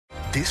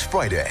This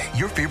Friday,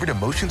 your favorite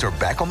emotions are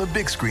back on the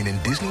big screen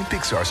in Disney and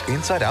Pixar's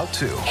Inside Out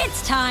 2.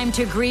 It's time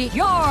to greet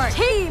your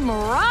Team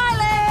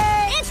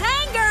Riley. It's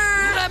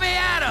anger. Let me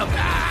at him.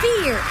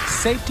 Fear.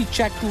 Safety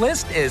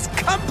checklist is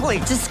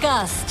complete.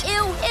 Disgust.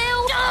 Ew.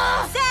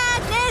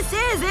 Sadness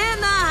is in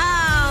the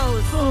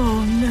house.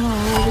 Oh, no.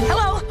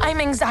 Hello, I'm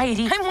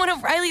anxiety. I'm one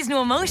of Riley's new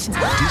emotions.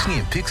 Disney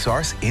and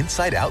Pixar's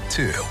Inside Out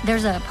 2.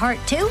 There's a part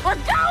 2? We're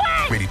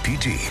going! Rated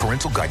PG.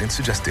 Parental guidance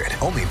suggested.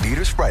 Only in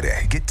theaters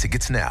Friday. Get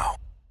tickets now.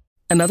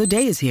 Another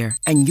day is here,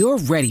 and you're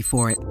ready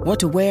for it. What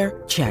to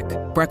wear? Check.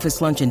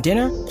 Breakfast, lunch, and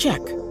dinner? Check.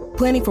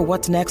 Planning for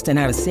what's next and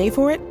how to save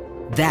for it?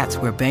 That's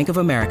where Bank of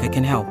America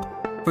can help.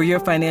 For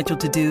your financial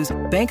to-dos,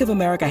 Bank of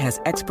America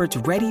has experts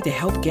ready to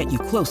help get you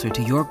closer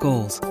to your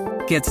goals.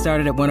 Get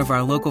started at one of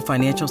our local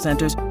financial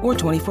centers or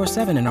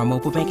 24/7 in our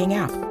mobile banking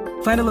app.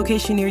 Find a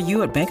location near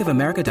you at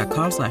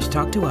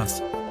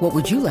bankofamerica.com/talktous. What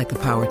would you like the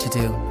power to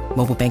do?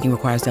 Mobile banking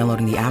requires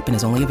downloading the app and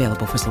is only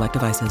available for select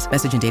devices.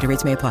 Message and data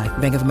rates may apply.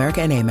 Bank of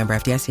America N.A., member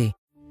FDIC.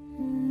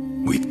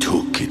 We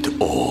took it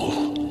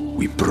all.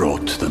 We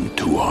brought them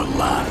to our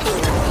land.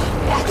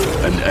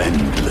 An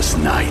endless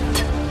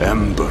night,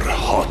 ember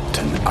hot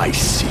and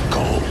icy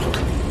cold.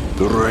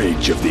 The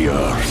rage of the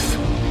earth.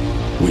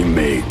 We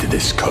made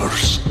this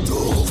curse.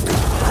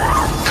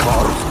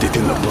 Carved it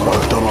in the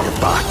blood on our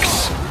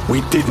backs.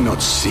 We did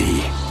not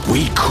see.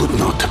 We could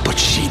not, but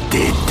she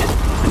did.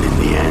 And in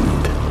the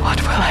end... What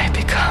will I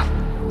become?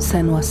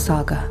 Senua's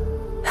Saga.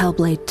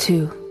 Hellblade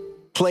 2.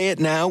 Play it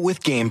now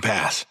with Game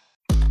Pass.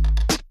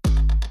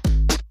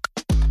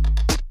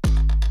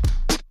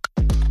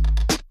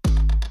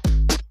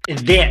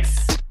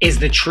 This is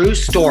the true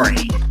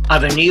story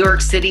of a New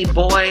York City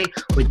boy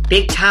with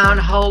big town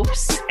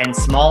hopes and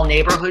small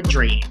neighborhood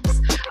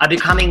dreams of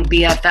becoming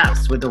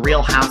BFFs with the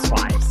Real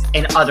Housewives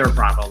and other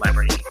Bravo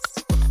celebrities.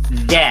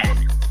 Then,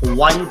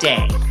 one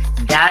day,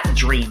 that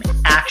dream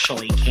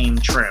actually came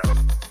true.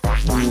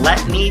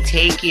 Let me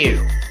take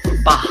you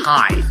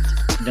behind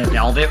the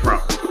velvet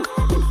rope.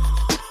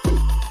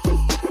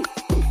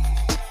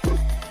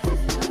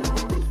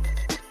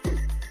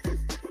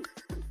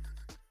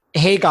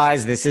 Hey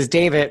guys, this is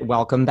David.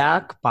 Welcome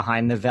back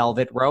behind the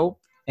velvet rope.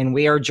 And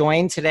we are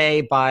joined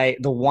today by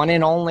the one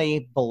and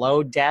only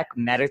Below Deck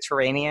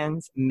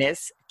Mediterranean's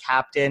Miss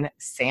Captain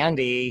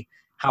Sandy.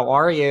 How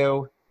are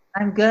you?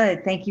 I'm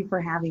good. Thank you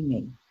for having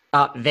me.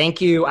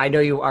 Thank you. I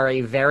know you are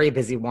a very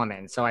busy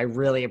woman, so I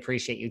really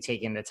appreciate you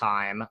taking the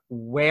time.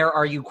 Where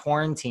are you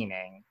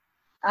quarantining?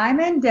 I'm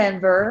in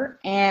Denver,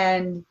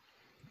 and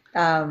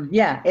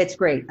yeah, it's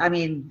great. I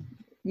mean,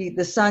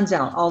 the sun's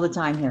out all the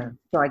time here,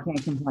 so I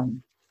can't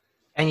complain.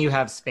 And you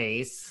have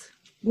space?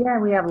 Yeah,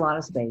 we have a lot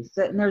of space.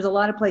 And there's a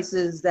lot of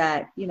places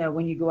that, you know,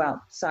 when you go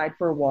outside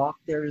for a walk,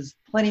 there's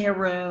plenty of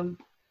room,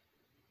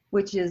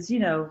 which is, you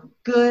know,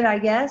 good, I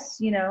guess.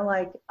 You know,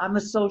 like I'm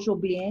a social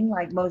being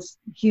like most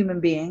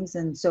human beings.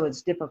 And so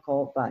it's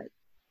difficult, but,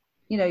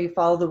 you know, you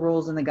follow the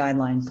rules and the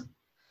guidelines.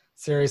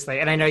 Seriously.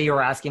 And I know you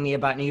were asking me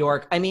about New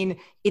York. I mean,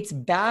 it's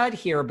bad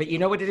here, but you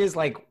know what it is?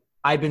 Like,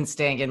 I've been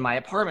staying in my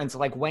apartment. So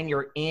like when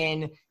you're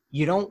in,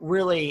 you don't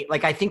really,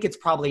 like, I think it's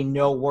probably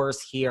no worse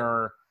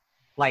here,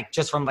 like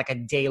just from like a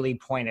daily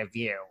point of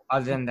view,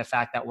 other than the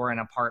fact that we're in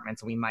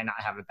apartments and we might not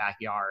have a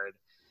backyard.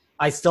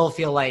 I still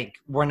feel like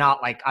I'm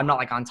not like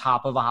on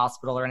top of a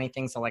hospital or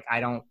anything. So like,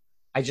 I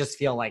just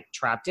feel like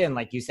trapped in,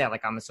 like you said,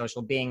 like I'm a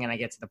social being and I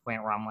get to the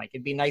point where I'm like,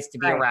 it'd be nice to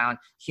be around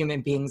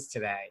human beings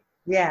today.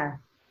 Yeah.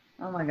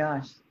 Oh my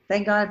gosh.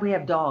 Thank God we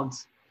have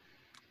dogs.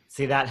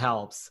 See, that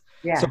helps.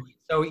 Yeah. So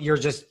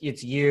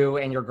it's you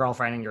and your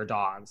girlfriend and your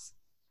dogs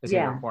is who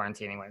you're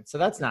quarantining with. So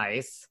that's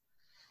nice.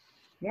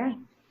 Yeah.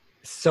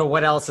 So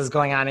what else is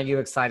going on? Are you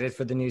excited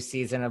for the new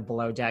season of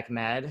Below Deck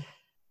Med?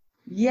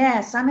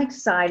 Yes, I'm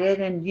excited.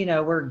 And, you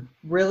know, we're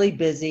really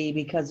busy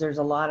because there's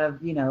a lot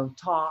of, you know,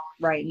 talk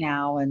right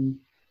now. And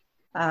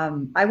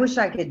I wish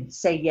I could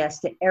say yes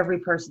to every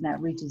person that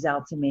reaches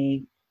out to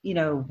me, you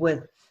know,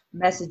 with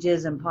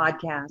messages and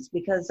podcasts,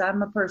 because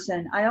I'm a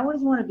person, I always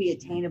want to be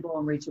attainable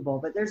and reachable,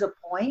 but there's a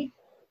point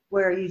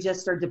where you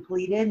just are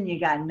depleted and you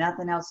got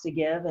nothing else to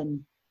give.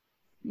 And,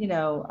 you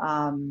know,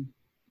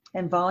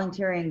 and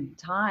volunteering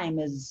time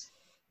is,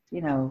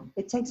 you know,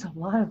 it takes a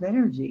lot of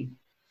energy.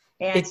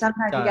 And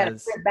sometimes you got to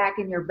put it back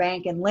in your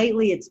bank. And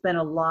lately it's been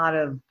a lot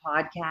of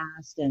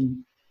podcasts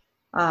and,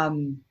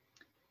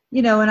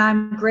 you know, and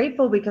I'm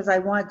grateful because I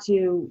want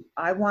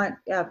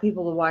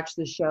people to watch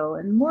the show.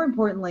 And more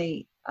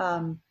importantly,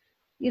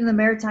 you know, the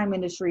maritime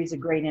industry is a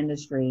great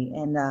industry,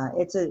 and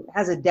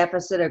has a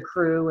deficit of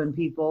crew and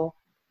people.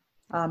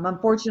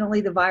 Unfortunately,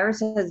 the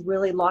virus has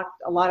really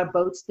locked a lot of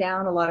boats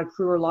down. A lot of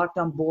crew are locked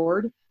on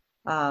board.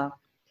 Can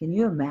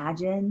you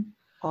imagine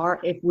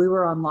if we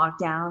were on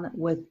lockdown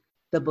with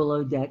the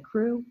Below Deck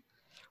crew?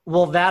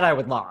 Well, that I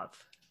would love.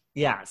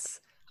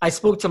 Yes. I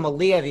spoke to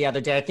Malia the other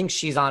day. I think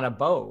she's on a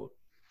boat.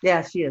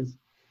 Yeah, she is.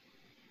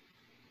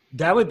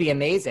 That would be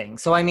amazing.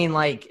 So, I mean,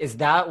 like, is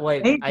that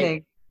what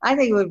I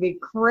think it would be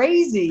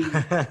crazy.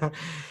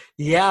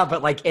 Yeah,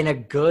 but like in a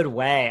good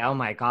way. Oh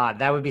my God,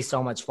 that would be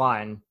so much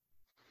fun.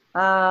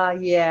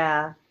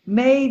 Yeah.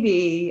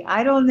 maybe,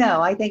 I don't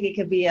know. I think it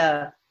could be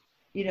a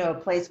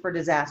place for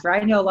disaster.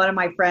 I know a lot of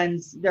my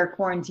friends, they're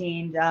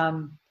quarantined.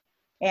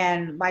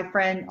 And my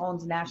friend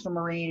owns National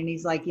Marine, and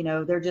he's like,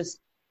 they're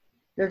just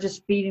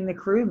feeding the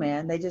crew,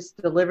 man. They just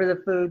deliver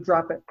the food,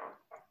 drop it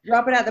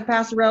at the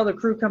passerelle. The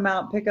crew come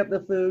out, pick up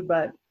the food.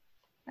 But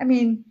I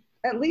mean,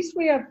 at least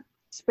we have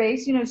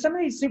space. Some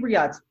of these super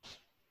yachts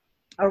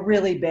are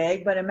really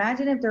big, but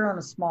imagine if they're on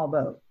a small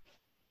boat.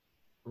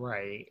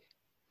 Right.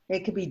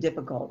 It could be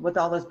difficult with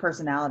all those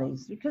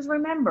personalities, because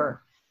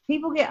remember,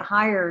 people get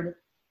hired,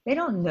 they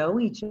don't know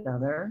each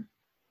other.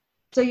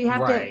 So you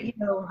have to,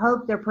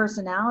 hope their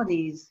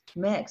personalities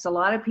mix. A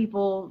lot of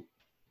people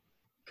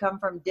come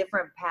from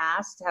different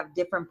pasts, have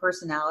different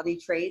personality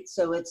traits.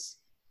 So it's,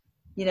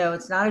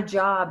 it's not a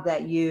job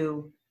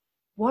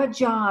what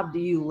job do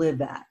you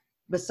live at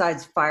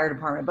besides fire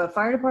department? But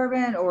fire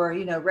department or,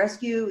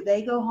 rescue,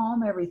 they go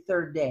home every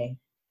third day.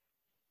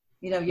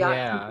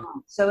 Yacht.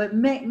 So it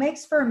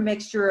makes for a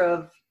mixture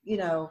of,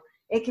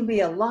 it can be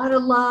a lot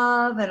of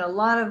love and a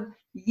lot of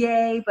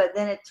yay, but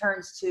then it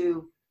turns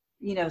to,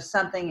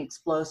 something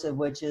explosive,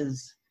 which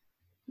is,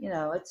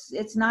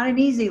 it's not an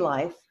easy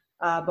life,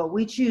 but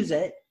we choose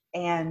it.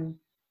 And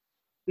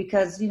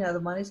because, the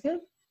money's good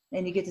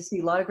and you get to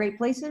see a lot of great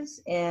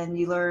places and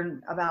you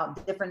learn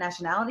about different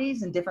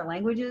nationalities and different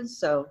languages.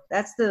 So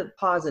that's the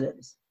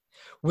positives.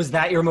 Was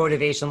that your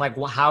motivation? Like,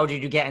 how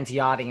did you get into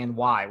yachting and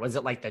why? Was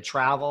it like the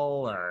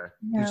travel or?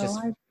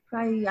 No,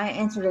 I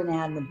answered an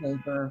ad in the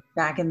paper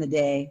back in the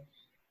day.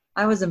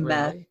 I was a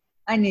mess.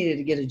 I needed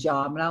to get a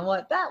job, and I'm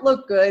like, that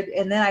looked good.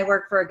 And then I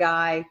worked for a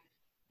guy.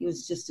 He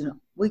was just,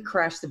 we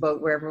crashed the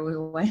boat wherever we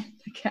went,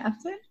 the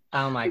captain.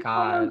 Oh my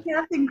God.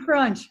 Captain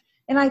Crunch.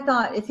 And I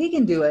thought, if he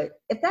can do it,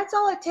 if that's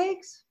all it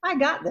takes, I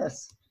got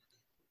this.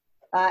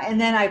 And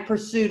then I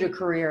pursued a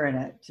career in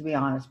it, to be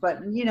honest. But,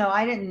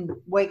 I didn't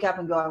wake up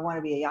and go, I want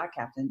to be a yacht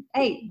captain.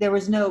 Hey, there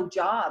was no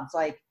jobs.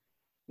 Like,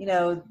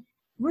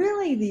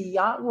 really the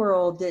yacht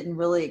world didn't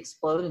really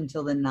explode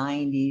until the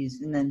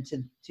 90s and then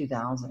to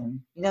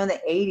 2000. In the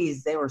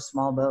 80s, they were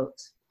small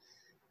boats.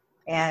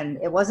 And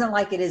it wasn't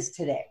like it is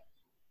today.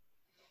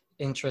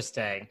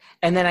 Interesting.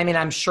 And then,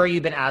 I'm sure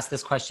you've been asked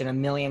this question a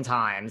million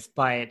times,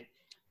 but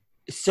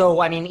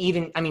so,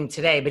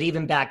 today, but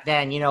even back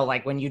then,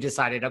 like when you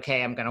decided,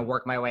 okay, I'm going to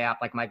work my way up,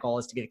 like my goal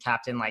is to be the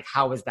captain. Like,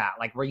 how was that?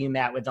 Like, were you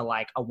met with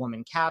a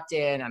woman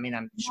captain?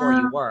 I'm sure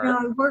you were. No,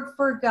 I worked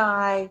for a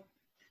guy.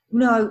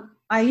 No,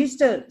 I used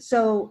to.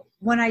 So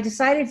when I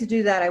decided to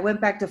do that, I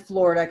went back to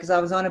Florida because I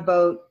was on a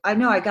boat. I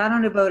got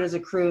on a boat as a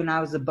crew and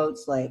I was a boat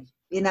slave.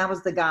 And that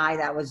was the guy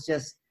that was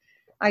just,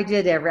 I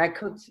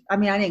cooked. I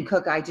didn't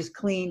cook. I just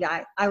cleaned.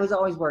 I was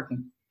always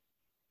working.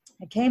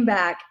 I came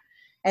back.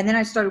 And then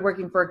I started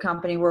working for a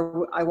company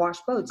where I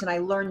washed boats and I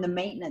learned the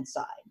maintenance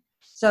side.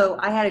 So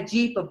I had a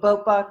Jeep, a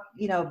boat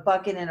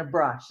bucket and a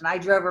brush. And I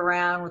drove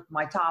around with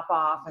my top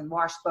off and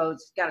washed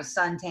boats, got a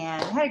suntan,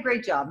 had a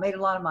great job, made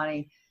a lot of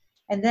money.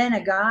 And then a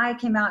guy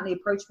came out and he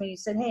approached me and he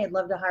said, hey, I'd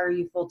love to hire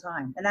you full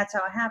time. And that's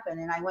how it happened.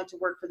 And I went to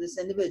work for this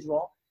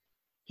individual.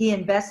 He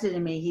invested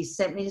in me. He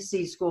sent me to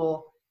sea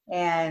school.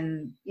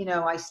 And,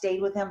 I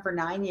stayed with him for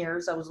 9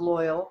 years. I was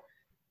loyal.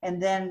 And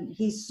then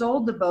he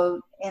sold the boat,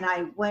 and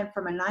I went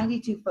from a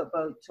 92-foot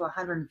boat to a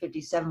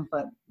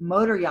 157-foot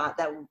motor yacht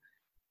that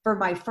for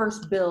my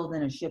first build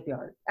in a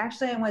shipyard.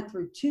 Actually, I went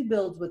through 2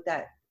 builds with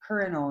that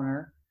current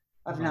owner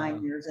of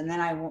 9 years, and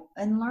then I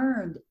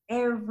learned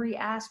every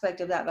aspect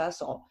of that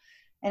vessel.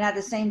 And at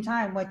the same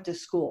time, went to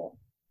school.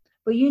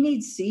 But you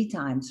need sea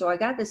time. So I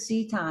got the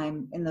sea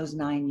time in those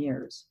 9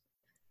 years.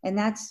 And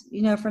that's,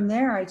 from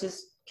there, I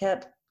just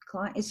kept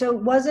climbing. So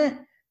it wasn't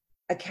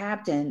a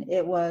captain,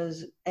 it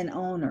was an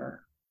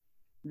owner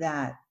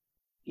that,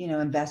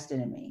 invested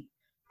in me.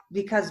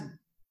 Because,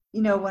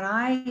 when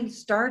I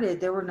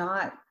started, there were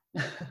not,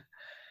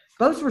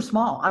 boats were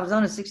small. I was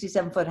on a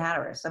 67-foot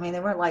Hatteras. They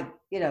weren't like,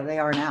 they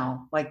are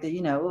now. Like,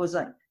 it was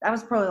like, that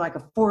was probably like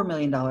a $4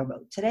 million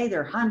boat. Today,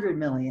 they're 100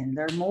 million.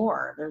 They're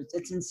more.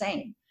 It's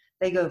insane.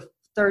 They go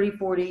 30,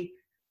 40,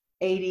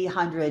 80,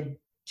 100,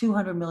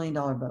 $200 million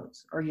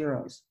boats or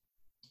euros.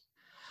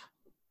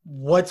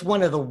 What's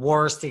one of the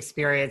worst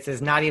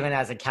experiences, not even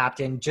as a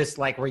captain, just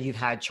like where you've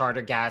had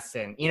charter guests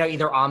and,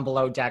 either on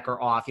below deck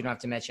or off, you don't have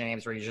to mention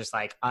names, where you're just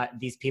like,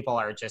 these people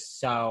are just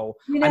so,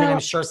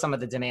 I'm sure some of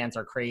the demands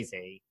are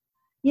crazy.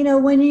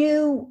 When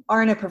you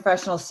are in a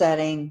professional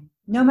setting,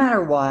 no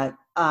matter what,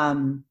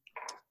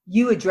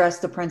 you address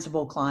the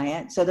principal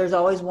client. So there's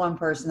always one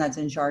person that's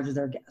in charge of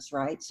their guests,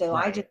 right? So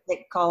right. I just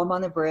call them on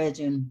the bridge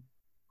and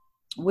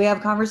we have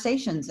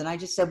conversations. And I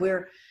just said,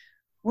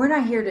 we're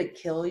not here to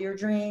kill your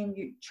dream,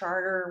 your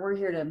charter. We're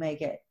here to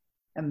make it,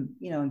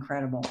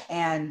 incredible.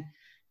 And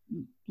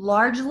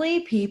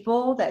largely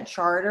people that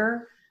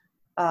charter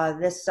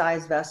this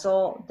size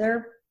vessel,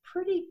 they're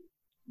pretty,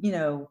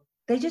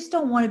 they just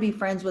don't want to be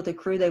friends with the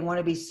crew. They want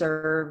to be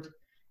served.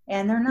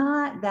 And they're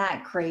not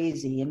that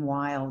crazy and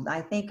wild. I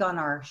think on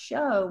our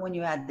show, when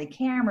you add the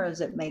cameras,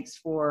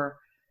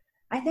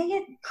 I think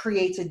it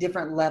creates a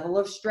different level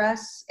of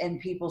stress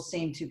and people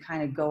seem to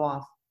kind of go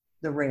off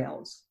the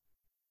rails.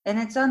 And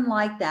it's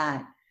unlike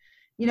that.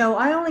 You know,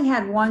 I only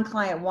had one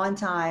client one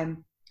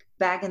time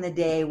back in the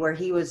day where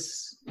he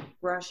was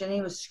Russian.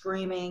 He was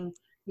screaming,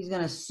 he's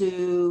going to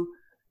sue.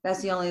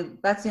 That's the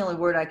only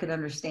word I could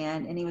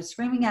understand. And he was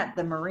screaming at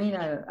the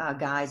marina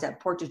guys at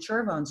Porto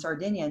Cervo in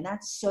Sardinia. And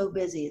that's so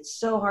busy. It's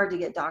so hard to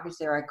get dockage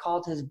there. I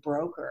called his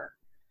broker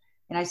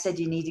and I said,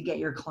 you need to get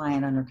your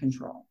client under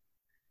control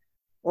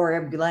or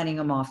I'm letting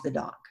him off the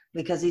dock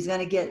because he's going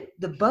to get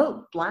the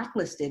boat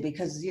blacklisted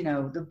because, you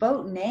know, the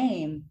boat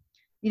name,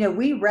 you know,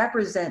 we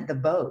represent the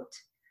boat.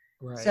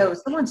 Right. So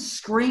someone's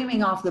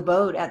screaming off the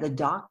boat at the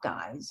dock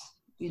guys,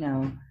 you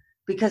know,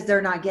 because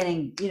they're not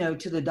getting, you know,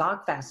 to the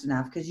dock fast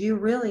enough because you're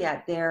really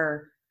at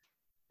their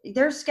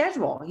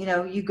schedule. You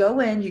know, you go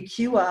in, you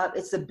queue up.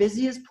 It's the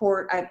busiest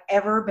port I've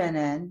ever been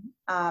in.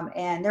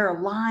 And there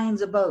are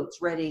lines of boats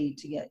ready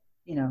to get,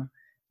 you know,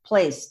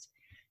 placed.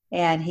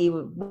 And he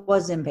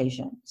was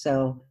impatient.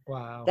 So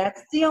wow.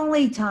 That's the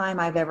only time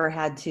I've ever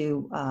had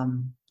to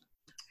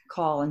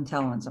call and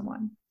tell on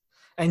someone.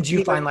 And do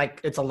you find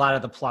like it's a lot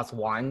of the plus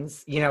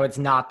ones? You know, it's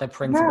not the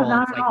principal,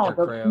 no, it's like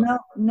their crew.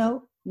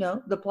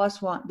 No, the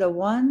plus one,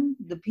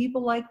 the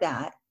people like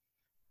that,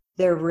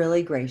 they're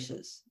really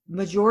gracious.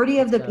 Majority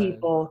of the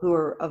people who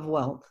are of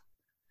wealth,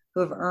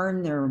 who have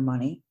earned their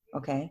money,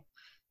 okay,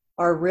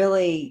 are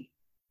really,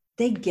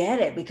 they get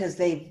it because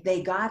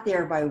they got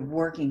there by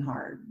working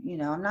hard. You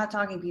know, I'm not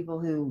talking people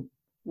who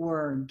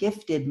were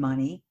gifted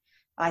money.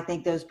 I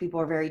think those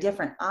people are very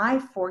different. I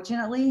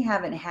fortunately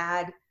haven't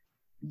had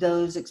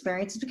those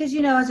experiences because,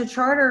 you know, as a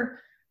charter,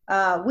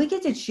 we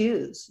get to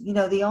choose. You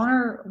know, the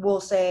owner will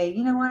say,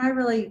 you know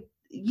what,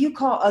 you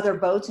call other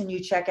boats and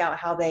you check out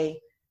how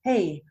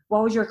hey,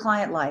 what was your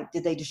client like?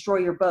 Did they destroy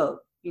your boat?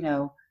 You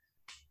know,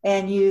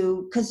 and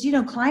because, you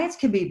know, clients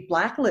can be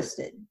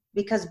blacklisted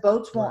because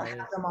boats won't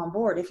have them on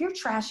board. If you're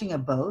trashing a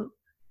boat,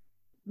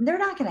 they're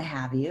not going to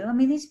have you. I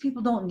mean, these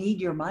people don't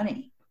need your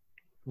money.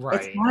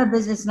 Right. It's not a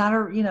business, not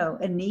a, you know,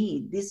 a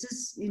need. This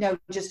is, you know,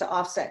 just to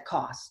offset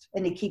cost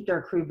and to keep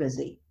their crew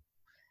busy.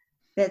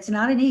 It's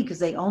not a need because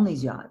they own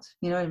these yachts.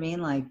 You know what I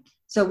mean? Like,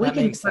 so we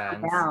can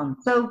turn it down.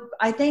 So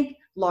I think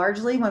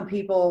largely when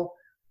people,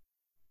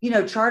 you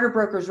know, charter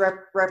brokers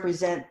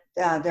represent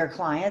their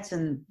clients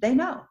and they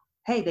know,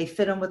 hey, they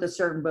fit them with a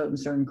certain boat and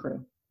certain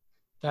crew.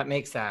 That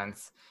makes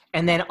sense.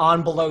 And then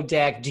on below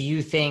deck, do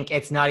you think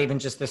it's not even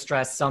just the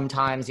stress?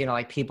 Sometimes, you know,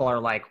 like people are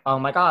like, oh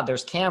my God,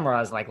 there's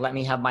cameras. Like, let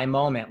me have my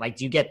moment. Like,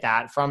 do you get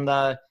that from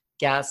the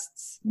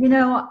guests? You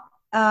know,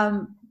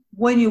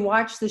 when you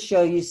watch the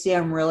show, you see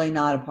I'm really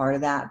not a part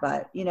of that.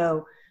 But, you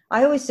know,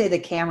 I always say the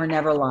camera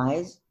never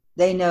lies.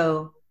 They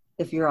know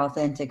if you're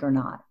authentic or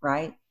not,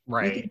 right?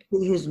 Right. You can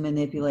see who's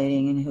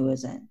manipulating and who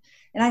isn't.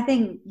 And I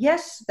think,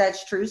 yes,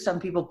 that's true. Some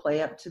people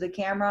play up to the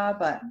camera,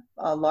 but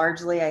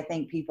largely I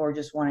think people are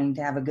just wanting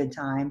to have a good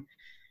time.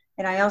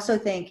 And I also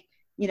think,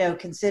 you know,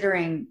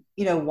 considering,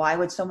 you know, why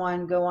would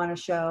someone go on a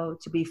show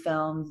to be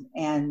filmed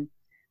and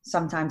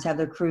sometimes have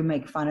their crew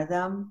make fun of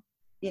them?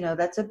 You know,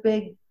 that's a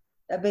big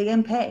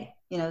pay.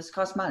 You know, it's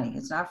cost money.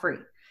 It's not free.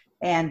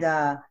 And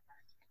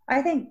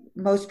I think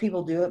most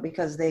people do it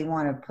because they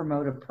want to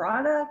promote a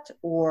product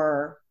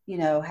or, you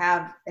know,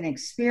 have an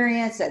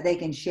experience that they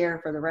can share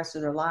for the rest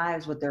of their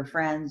lives with their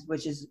friends,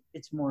 which is,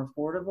 it's more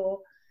affordable.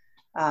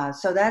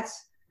 So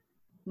that's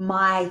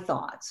my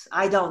thoughts.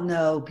 I don't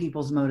know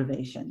people's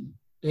motivation.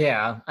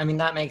 Yeah. I mean,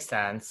 that makes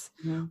sense.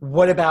 Mm-hmm.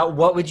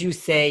 What would you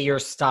say your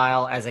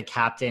style as a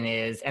captain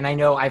is? And I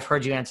know I've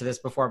heard you answer this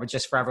before, but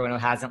just for everyone who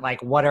hasn't,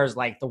 like, what are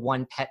like the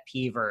one pet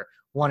peeve or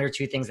one or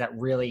two things that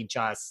really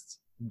just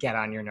get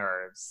on your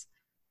nerves?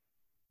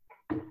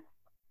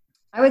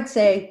 I would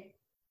say,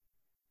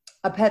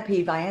 a pet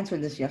peeve. I answered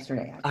this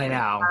yesterday. Actually. I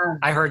know.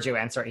 I heard you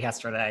answer it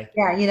yesterday.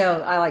 Yeah. You know,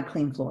 I like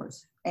clean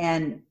floors.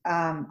 And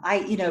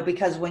you know,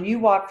 because when you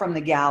walk from the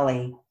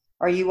galley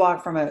or you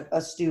walk from a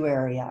stew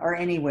area or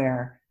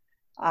anywhere,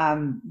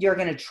 you're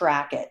going to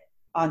track it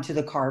onto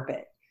the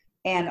carpet.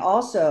 And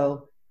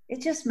also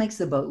it just makes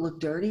the boat look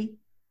dirty.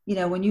 You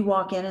know, when you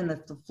walk in and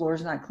the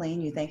floor's not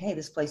clean, you think, hey,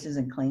 this place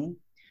isn't clean.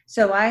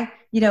 So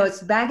you know,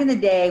 it's back in the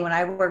day when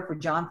I worked for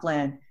John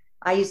Flynn,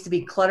 I used to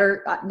be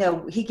clutter.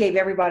 No, he gave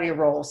everybody a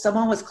role.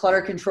 Someone was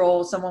clutter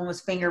control. Someone was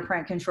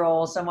fingerprint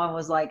control. Someone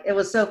was like, it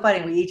was so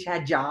funny. We each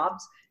had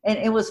jobs and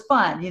it was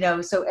fun, you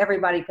know, so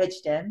everybody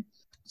pitched in.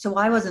 So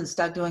I wasn't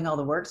stuck doing all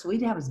the work. So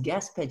we'd have his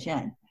guests pitch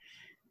in.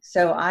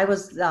 So I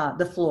was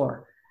the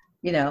floor,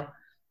 you know,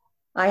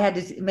 I had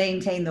to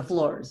maintain the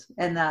floors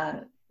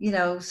and, you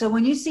know, so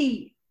when you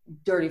see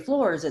dirty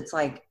floors, it's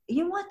like,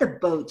 you want the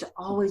boat to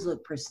always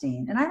look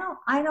pristine. And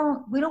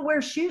we don't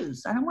wear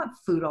shoes. I don't want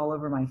food all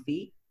over my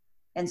feet.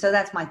 And so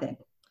that's my thing.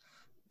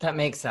 That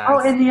makes sense. Oh,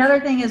 and the other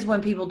thing is when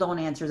people don't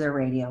answer their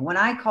radio. When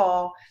I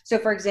call, so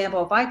for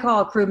example, if I call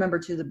a crew member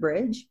to the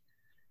bridge,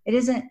 it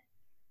isn't,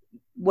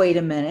 wait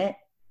a minute.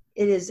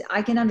 It is,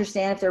 I can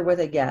understand if they're with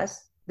a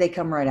guest, they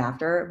come right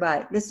after,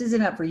 but this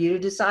isn't up for you to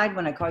decide.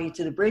 When I call you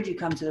to the bridge, you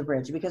come to the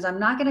bridge because I'm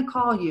not going to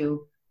call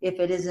you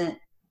if it isn't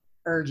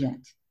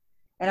urgent.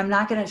 And I'm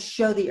not going to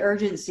show the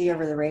urgency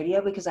over the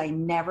radio because I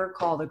never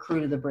call the crew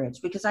to the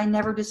bridge because I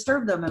never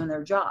disturb them in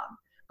their job.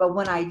 But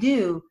when I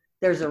do,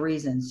 there's a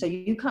reason. So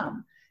you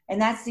come. And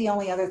that's the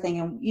only other thing.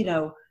 And, you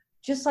know,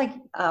 just like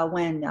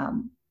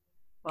when,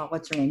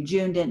 what's her name?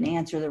 June didn't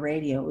answer the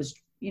radio. It was,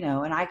 you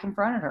know, and I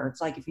confronted her. It's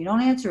like, if you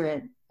don't answer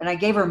it, and I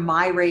gave her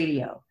my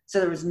radio. So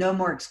there was no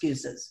more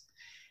excuses.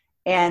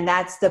 And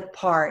that's the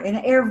part.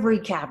 And every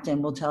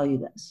captain will tell you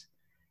this.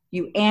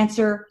 You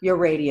answer your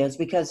radios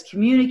because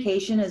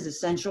communication is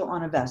essential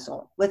on a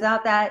vessel.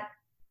 Without that,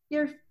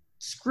 you're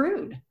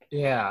screwed.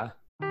 Yeah.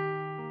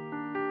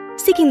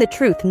 Seeking the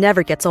truth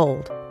never gets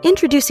old.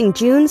 Introducing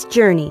June's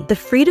Journey, the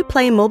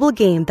free-to-play mobile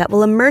game that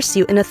will immerse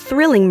you in a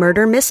thrilling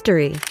murder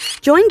mystery.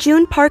 Join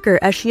June Parker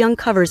as she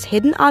uncovers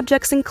hidden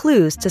objects and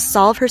clues to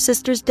solve her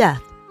sister's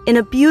death in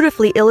a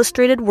beautifully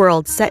illustrated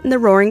world set in the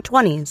Roaring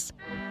 20s.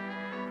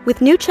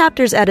 With new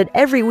chapters added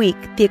every week,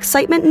 the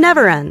excitement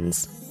never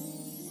ends.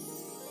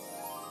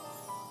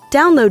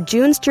 Download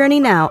June's Journey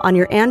now on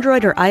your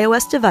Android or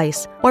iOS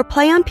device or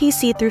play on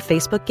PC through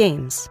Facebook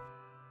Games.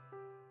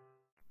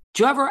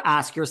 Do you ever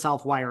ask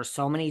yourself why are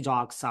so many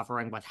dogs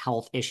suffering with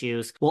health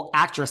issues? Well,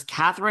 actress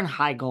Katherine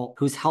Heigl,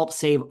 who's helped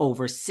save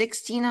over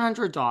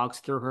 1,600 dogs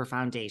through her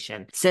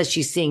foundation, says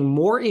she's seeing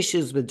more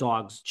issues with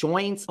dogs'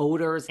 joints,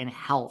 odors, and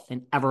health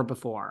than ever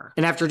before.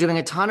 And after doing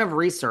a ton of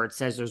research,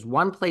 says there's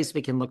one place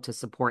we can look to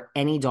support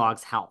any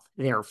dog's health,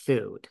 their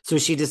food. So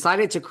she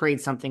decided to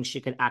create something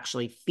she could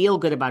actually feel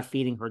good about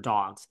feeding her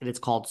dogs, and it's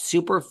called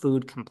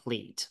Superfood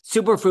Complete.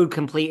 Superfood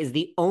Complete is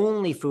the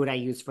only food I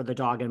use for the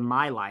dog in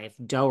my life,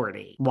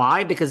 Doherty.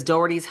 Why? Because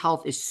Doherty's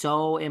health is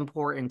so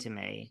important to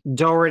me.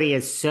 Doherty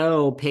is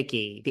so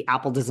picky. The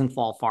apple doesn't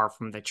fall far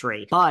from the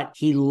tree, but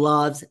he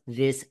loves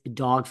this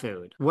dog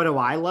food. What do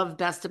I love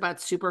best about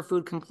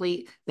Superfood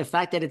Complete? The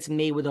fact that it's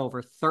made with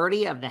over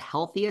 30 of the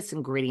healthiest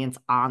ingredients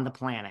on the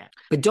planet.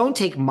 But don't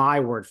take my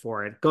word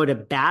for it. Go to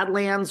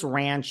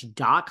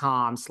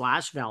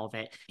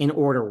badlandsranch.com/velvet and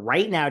order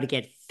right now to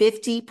get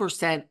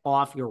 50%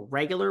 off your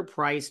regular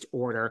priced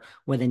order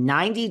with a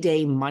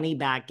 90-day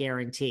money-back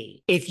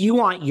guarantee. If you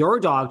want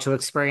your dog to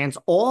experience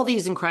all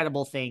these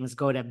incredible things,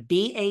 go to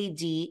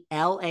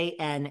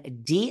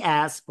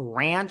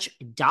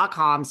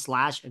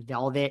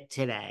badlandsranch.com/velvet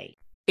today.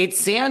 It's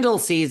sandal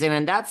season,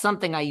 and that's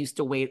something I used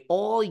to wait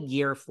all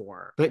year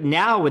for. But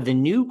now with the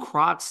new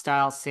Crocs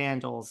style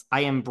sandals,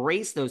 I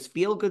embrace those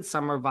feel-good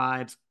summer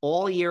vibes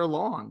all year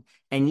long.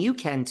 And you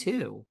can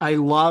too. I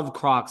love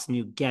Crocs'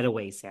 new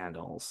Getaway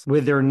sandals.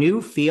 With their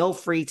new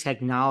feel-free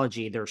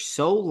technology, they're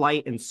so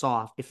light and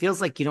soft, it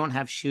feels like you don't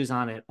have shoes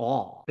on at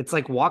all. It's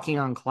like walking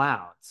on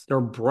clouds. They're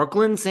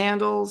Brooklyn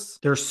sandals.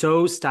 They're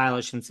so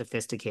stylish and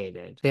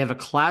sophisticated. They have a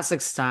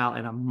classic style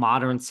and a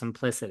modern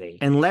simplicity.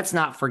 And let's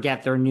not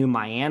forget their new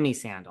Miami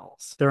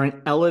sandals. They're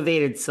an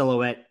elevated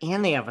silhouette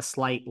and they have a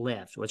slight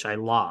lift, which I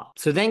love.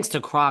 So thanks to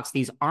Crocs,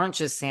 these aren't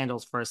just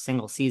sandals for a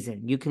single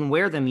season. You can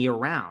wear them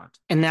year-round.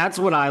 And that's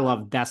what I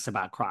love best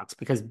about Crocs,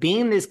 because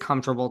being this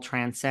comfortable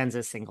transcends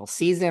a single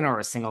season or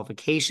a single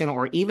vacation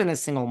or even a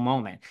single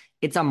moment.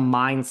 It's a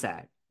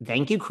mindset.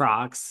 Thank you,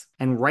 Crocs.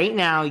 And right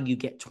now you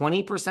get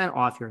 20%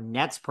 off your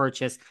next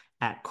purchase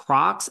at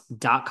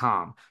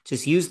crocs.com.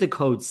 Just use the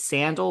code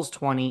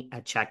SANDALS20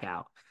 at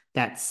checkout.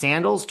 That's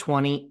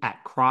SANDALS20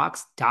 at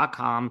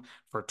crocs.com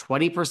for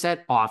 20%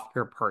 off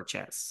your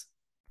purchase.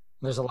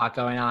 There's a lot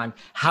going on.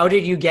 How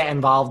did you get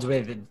involved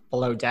with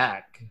Below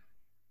Deck?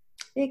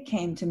 It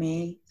came to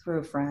me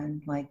through a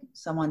friend. Like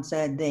someone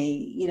said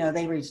they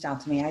reached out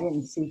to me. I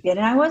didn't seek it.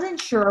 And I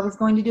wasn't sure I was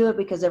going to do it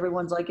because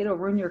everyone's like, it'll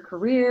ruin your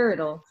career.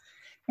 And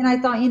I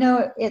thought,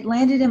 it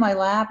landed in my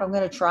lap. I'm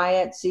going to try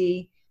it,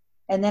 see.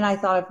 And then I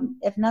thought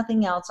if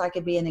nothing else, I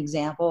could be an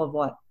example of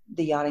what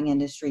the yachting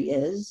industry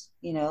is.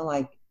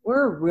 Like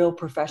we're a real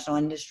professional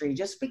industry.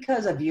 Just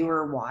because a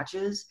viewer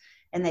watches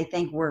and they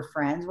think we're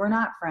friends, we're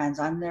not friends.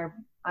 I'm their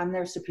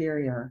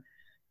superior.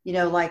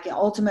 Like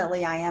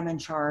ultimately I am in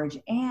charge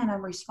and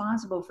I'm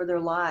responsible for their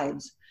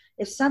lives.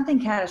 If something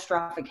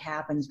catastrophic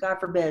happens,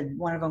 God forbid,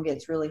 one of them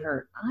gets really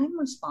hurt, I'm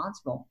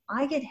responsible.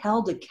 I get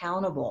held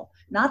accountable,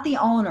 not the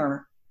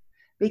owner.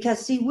 Because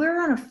see,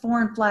 we're on a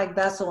foreign flag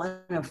vessel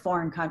in a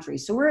foreign country.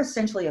 So we're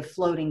essentially a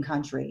floating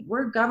country.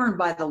 We're governed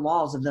by the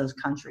laws of those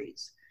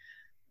countries.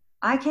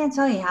 I can't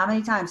tell you how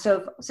many times.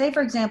 So say,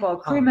 for example, a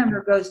crew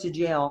member goes to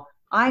jail.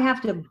 I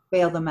have to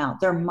bail them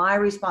out. They're my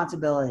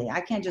responsibility. I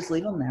can't just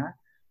leave them there.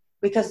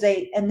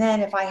 And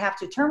then if I have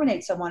to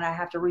terminate someone, I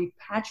have to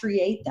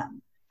repatriate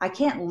them. I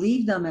can't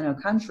leave them in a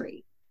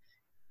country.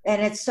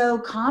 And it's so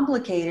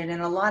complicated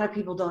and a lot of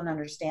people don't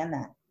understand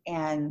that.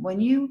 And when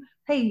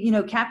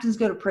captains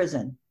go to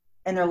prison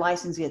and their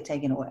license get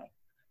taken away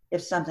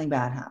if something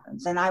bad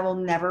happens, and I will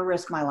never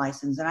risk my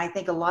license. And I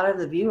think a lot of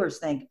the viewers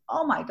think,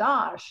 oh my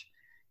gosh,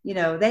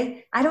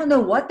 I don't know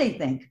what they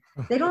think.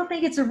 They don't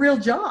think it's a real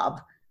job,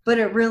 but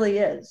it really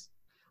is.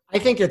 I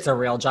think it's a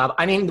real job.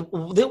 I mean,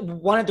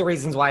 one of the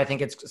reasons why I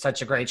think it's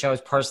such a great show is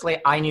personally,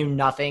 I knew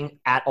nothing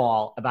at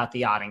all about the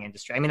yachting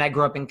industry. I mean, I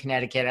grew up in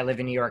Connecticut. I live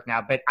in New York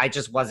now, but I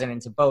just wasn't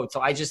into boats. So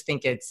I just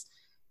think it's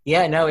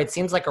Yeah, no, it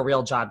seems like a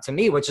real job to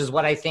me, which is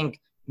what I think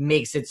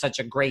makes it such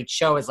a great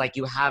show, is like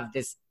you have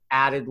this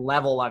added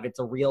level of it's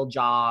a real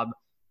job.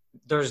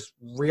 There's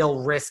real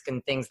risk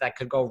and things that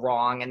could go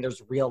wrong, and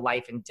there's real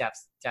life and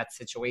death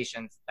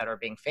situations that are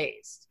being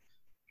faced.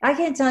 I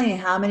can't tell you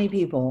how many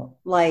people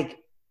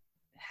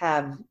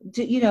have,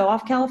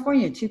 off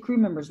California, 2 crew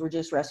members were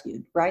just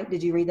rescued, right?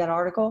 Did you read that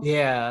article?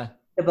 Yeah.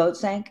 The boat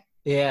sank?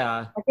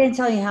 Yeah. I can't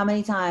tell you how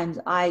many times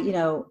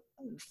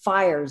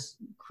fires,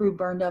 crew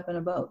burned up in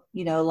a boat,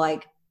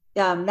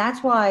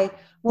 that's why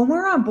when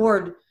we're on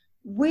board,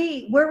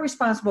 we're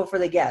responsible for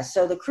the guests.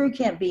 So the crew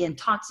can't be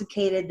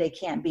intoxicated. They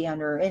can't be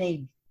under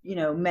any,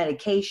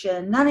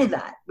 medication, none of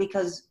that,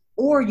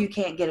 or you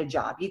can't get a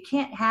job. You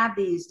can't have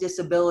these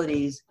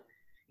disabilities.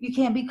 You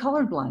can't be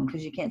colorblind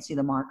because you can't see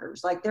the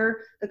markers. Like the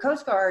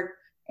Coast Guard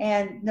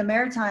and the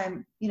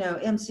Maritime,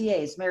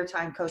 MCAs,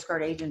 Maritime Coast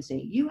Guard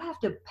Agency, you have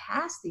to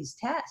pass these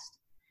tests.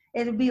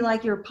 It'd be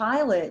like your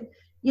pilot,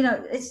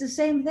 it's the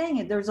same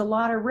thing. There's a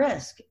lot of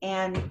risk,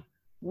 and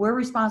we're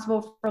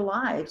responsible for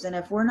lives. And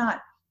if we're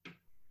not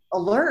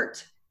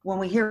alert when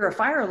we hear a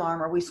fire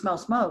alarm or we smell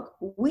smoke,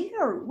 we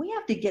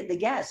have to get the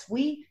guests.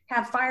 We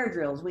have fire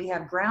drills, we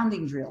have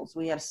grounding drills,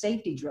 we have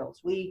safety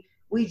drills. We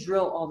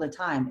drill all the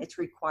time. It's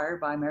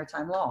required by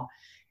maritime law.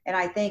 And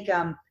I think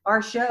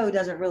our show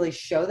doesn't really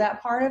show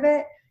that part of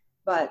it,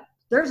 but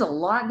there's a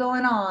lot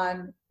going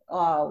on,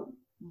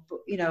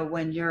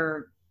 when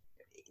you're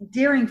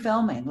during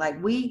filming.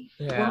 We're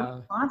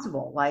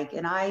responsible.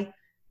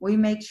 We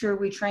make sure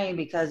we train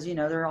because,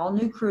 they're all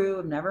new crew.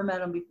 I've never met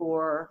them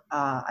before.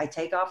 I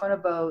take off on a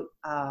boat.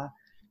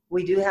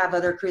 We do have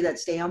other crew that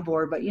stay on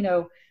board, but,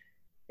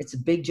 it's a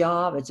big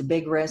job, it's a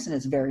big risk, and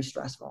it's very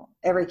stressful.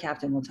 Every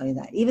captain will tell you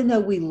that. Even though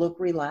we look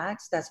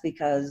relaxed, that's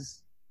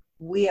because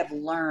we have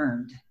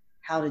learned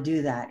how to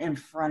do that in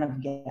front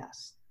of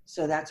guests.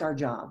 So that's our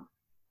job.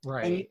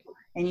 Right.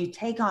 And you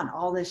take on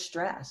all this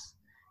stress,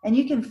 and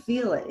you can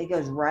feel it. It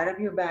goes right up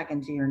your back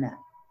into your neck.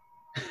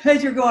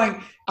 As you're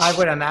going, I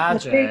would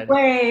imagine. Big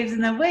waves,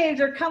 and the waves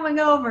are coming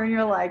over, and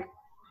you're like,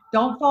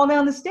 don't fall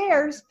down the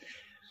stairs.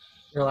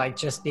 You're like,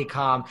 just be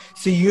calm.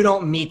 So you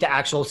don't meet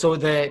so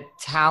the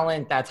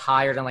talent that's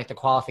hired and the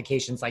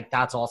qualifications,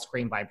 that's all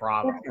screened by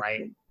Bravo,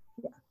 right?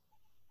 Yeah.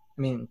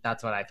 I mean,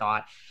 that's what I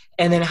thought.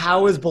 And then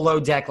how is Below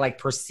Deck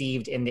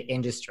perceived in the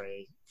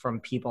industry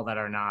from people that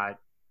are not?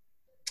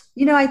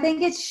 I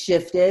think it's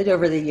shifted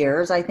over the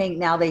years. I think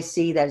now they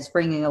see that it's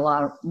bringing a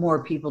lot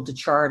more people to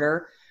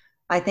charter.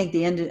 I think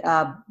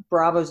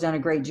Bravo's done a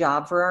great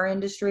job for our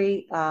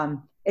industry.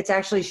 It's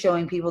actually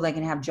showing people they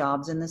can have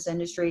jobs in this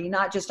industry,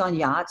 not just on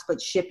yachts, but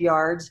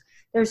shipyards.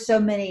 There's so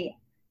many,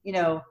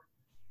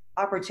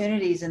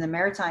 opportunities in the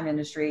maritime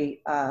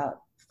industry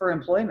for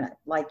employment.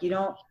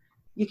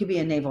 You could be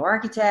a naval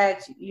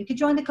architect, you could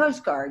join the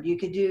Coast Guard, you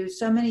could do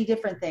so many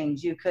different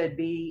things. You could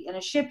be in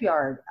a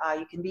shipyard,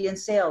 you can be in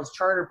sales,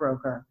 charter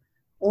broker,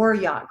 or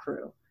yacht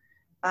crew,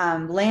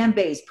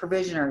 land-based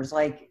provisioners.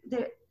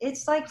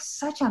 It's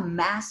such a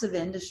massive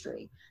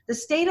industry. The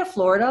state of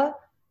Florida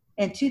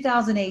in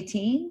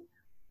 2018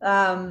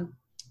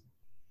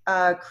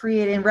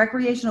 created in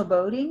recreational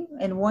boating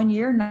in 1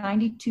 year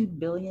 $92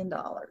 billion.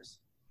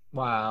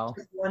 Wow.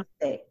 Just one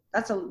state.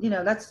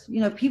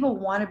 People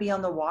want to be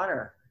on the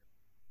water.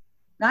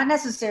 Not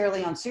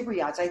necessarily on super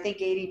yachts. I think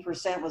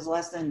 80% was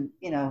less than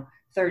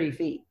 30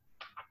 feet.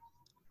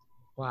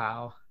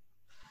 Wow.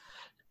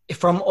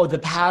 From the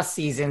past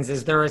seasons,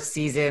 is there a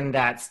season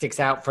that sticks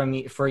out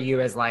for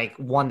you as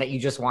one that you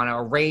just want to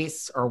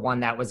erase, or one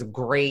that was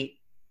great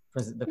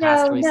for the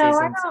past 3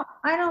 seasons?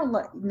 I don't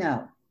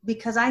no,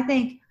 because I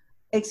think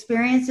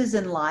experiences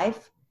in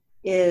life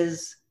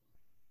is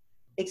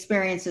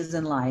experiences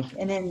in life.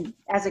 And then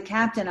as a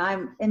captain,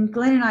 and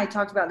Glenn and I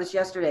talked about this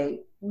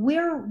yesterday,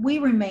 we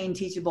remain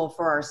teachable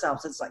for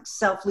ourselves. It's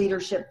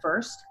self-leadership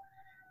first.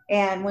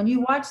 And when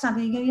you watch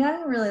something, you go, I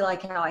don't really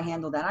like how I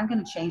handled that. I'm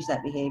going to change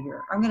that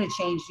behavior. I'm going to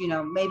change,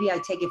 maybe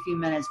I take a few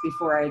minutes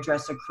before I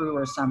address a crew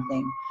or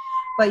something.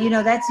 But,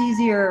 that's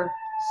easier.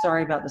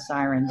 Sorry about the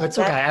sirens. It's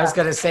okay. I was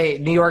going to say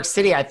New York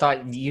City. I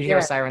thought you'd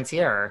hear sirens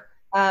here.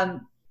 I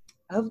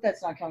hope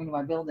that's not coming to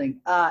my building.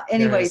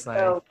 Anyway, seriously.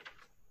 So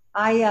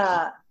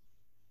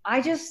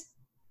I just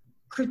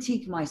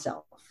critique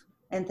myself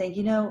and think,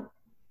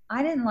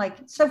 I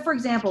didn't so for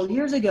example,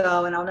 years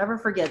ago, and I'll never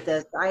forget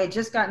this, I had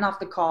just gotten off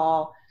the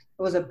call.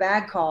 It was a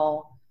bad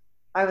call.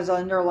 I was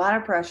under a lot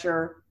of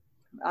pressure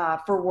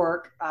for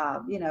work,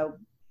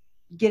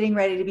 getting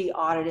ready to be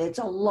audited. It's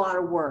a lot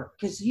of work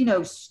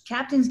because,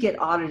 captains get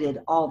audited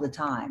all the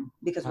time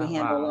because we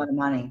handle a lot of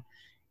money.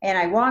 And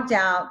I walked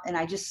out and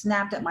I just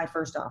snapped at my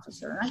first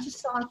officer, and I just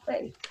saw his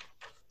face.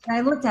 And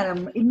I looked at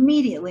him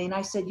immediately and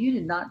I said, "You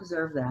did not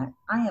deserve that.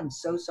 I am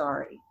so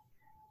sorry."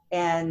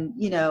 And,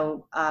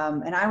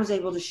 and I was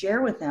able to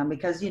share with him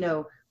because,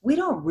 we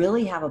don't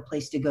really have a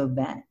place to go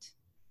vent.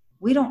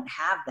 We don't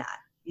have that.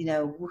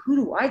 Who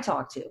do I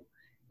talk to?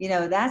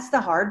 That's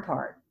the hard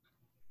part.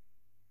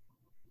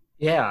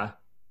 Yeah.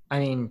 I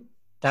mean,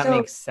 that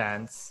makes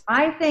sense.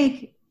 I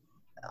think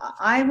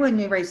I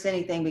wouldn't erase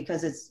anything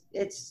because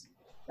it's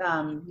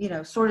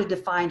sort of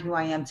defined who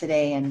I am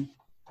today. And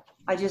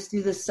I just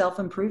do this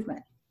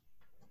self-improvement.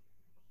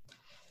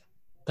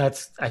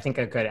 That's, I think,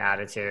 a good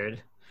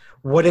attitude.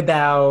 What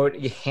about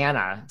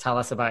Hannah? Tell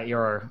us about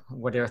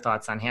what are your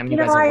thoughts on him? You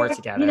guys have worked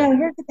together.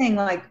 Here's the thing,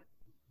 like,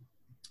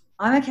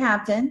 I'm a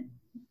captain,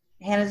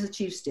 Hannah's a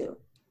chief stew.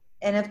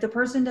 And if the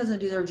person doesn't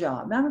do their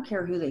job, I don't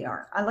care who they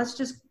are. Let's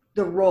just,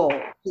 the role,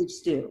 chief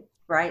stew,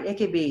 right? It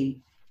could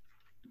be,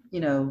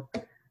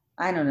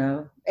 I don't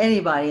know,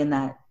 anybody in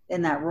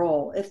that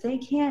role. If they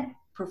can't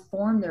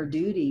perform their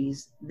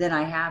duties, then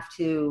I have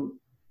to,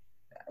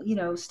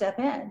 step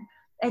in.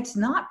 It's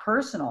not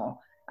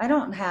personal. I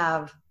don't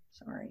have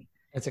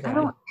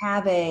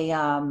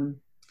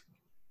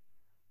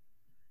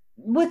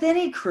with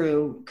any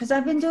crew, because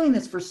I've been doing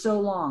this for so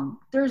long,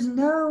 there's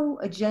no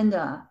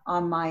agenda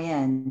on my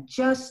end,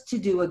 just to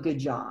do a good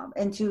job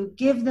and to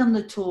give them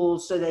the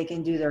tools so they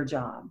can do their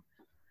job.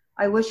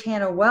 I wish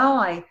Hannah well.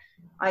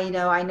 I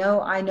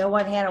know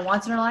what Hannah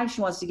wants in her life.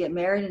 She wants to get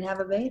married and have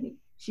a baby.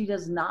 She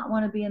does not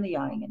want to be in the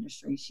yachting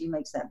industry. She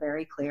makes that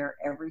very clear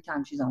every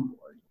time she's on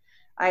board.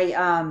 I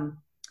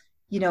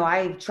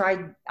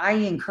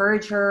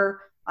encourage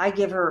her. I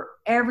give her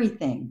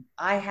everything.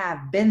 I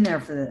have been there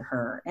for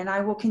her, and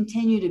I will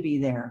continue to be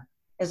there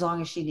as long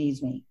as she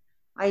needs me.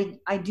 I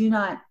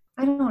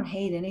don't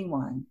hate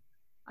anyone.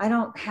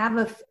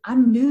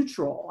 I'm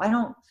neutral.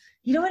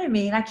 You know what I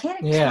mean? I can't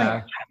explain.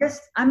 Yeah.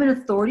 I'm an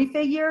authority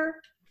figure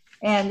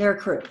and their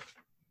crew.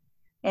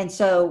 And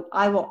so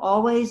I will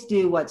always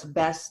do what's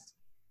best,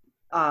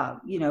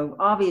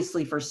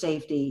 obviously for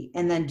safety,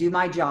 and then do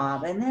my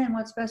job, and then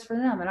what's best for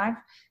them. And I've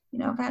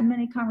had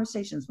many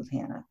conversations with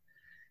Hannah.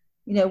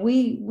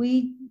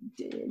 We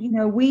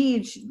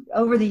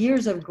over the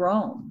years have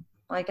grown.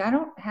 Like, I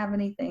don't have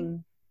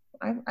anything.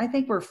 I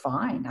think we're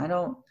fine.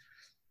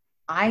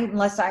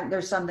 Unless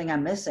there's something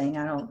I'm missing,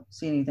 I don't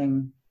see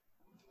anything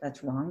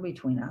that's wrong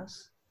between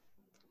us.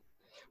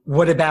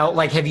 What about,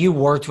 like, have you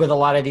worked with a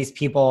lot of these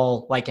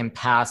people, like, in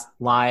past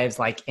lives,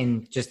 like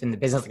in the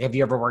business? Like, have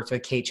you ever worked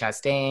with Kate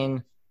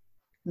Chastain?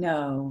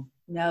 No,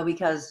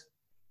 because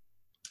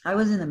I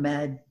was in the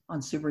Med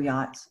on super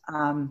yachts.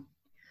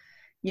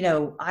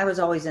 I was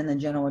always in the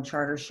Genoa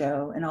Charter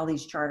Show and all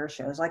these charter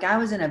shows. Like, I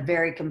was in a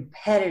very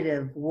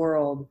competitive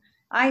world.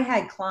 I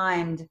had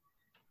climbed,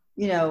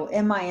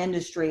 in my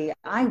industry.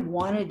 I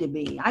wanted to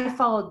be. I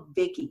followed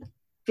Vicky.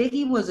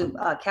 Vicky was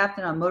a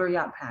captain on Motor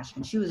Yacht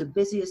Passion. She was the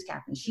busiest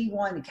captain. She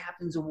won the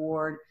captain's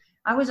award.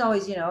 I was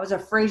always, I was a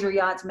Fraser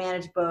Yachts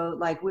managed boat.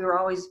 Like, we were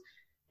always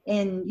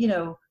in,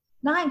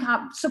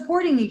 not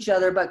supporting each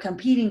other, but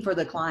competing for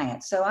the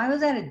client. So I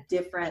was at a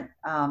different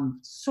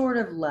sort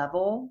of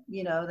level,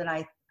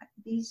 than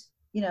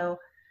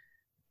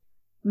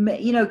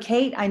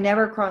Kate, I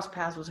never crossed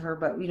paths with her,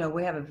 but,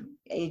 we have an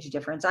age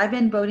difference. I've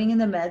been boating in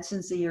the Med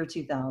since the year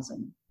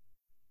 2000.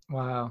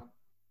 Wow.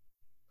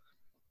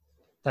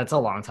 That's a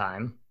long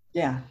time.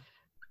 Yeah.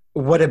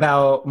 What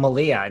about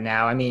Malia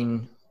now? I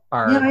mean,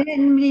 I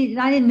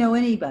didn't know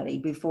anybody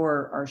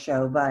before our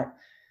show, but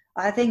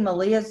I think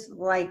Malia's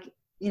like,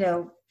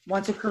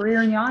 wants a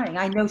career in yachting.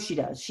 I know she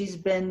does.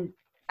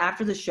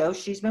 After the show,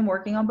 she's been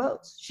working on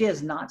boats. She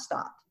has not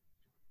stopped.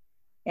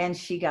 And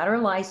she got her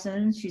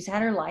license. She's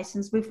had her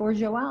license before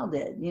Joelle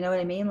did. You know what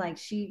I mean? Like,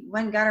 she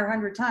went and got her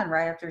 100-ton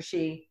right after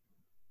she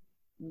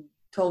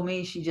told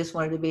me she just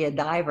wanted to be a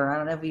diver. I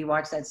don't know if you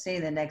watched that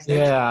scene the next day.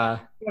 Yeah.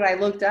 When I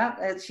looked up,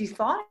 she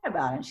thought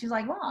about it. She's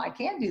like, well, I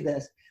can do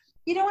this.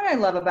 You know what I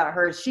love about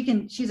her is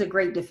she's a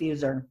great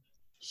diffuser.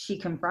 She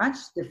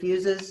confronts,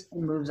 diffuses,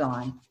 and moves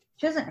on.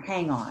 She doesn't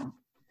hang on.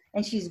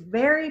 And she's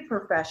very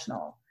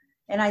professional.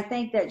 And I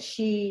think that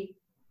she,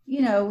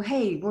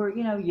 hey, we're,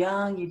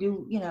 young, you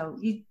do,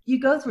 you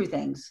go through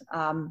things.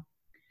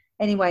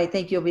 Anyway, I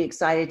think you'll be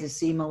excited to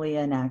see Malia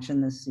in action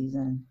this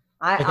season.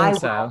 I think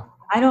so.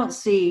 I don't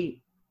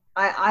see,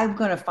 I'm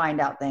going to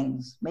find out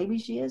things. Maybe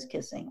she is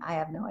kissing. I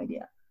have no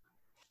idea.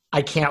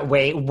 I can't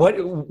wait. What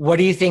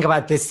do you think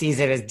about this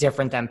season is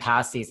different than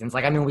past seasons?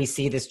 Like, I mean, we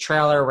see this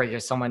trailer where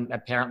someone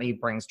apparently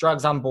brings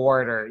drugs on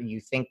board, or you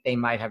think they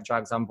might have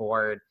drugs on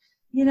board.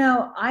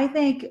 I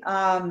think,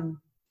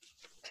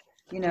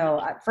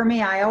 for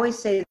me, I always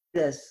say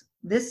this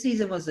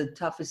season was the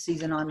toughest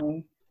season on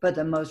me, but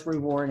the most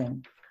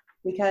rewarding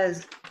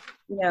because,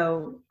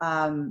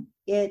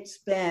 it's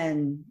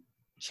been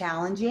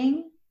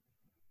challenging,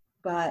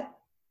 but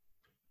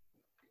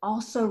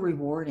also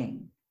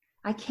rewarding.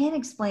 I can't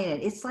explain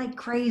it. It's like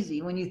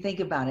crazy when you think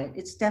about it.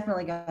 It's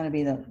definitely going to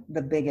be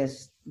the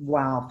biggest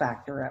wow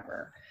factor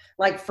ever.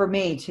 Like, for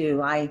me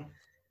too, I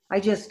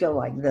just go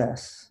like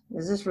this.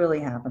 Is this really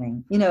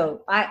happening?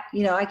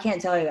 I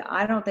can't tell you.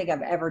 I don't think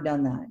I've ever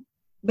done that.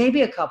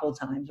 Maybe a couple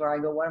times where I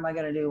go, what am I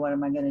going to do? What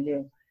am I going to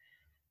do?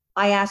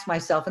 I ask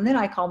myself, and then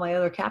I call my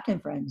other captain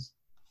friends.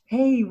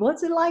 Hey,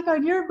 what's it like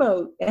on your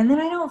boat? And then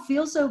I don't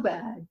feel so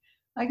bad.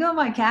 I go in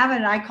my cabin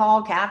and I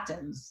call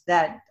captains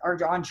that are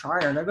on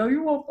charter. And I go,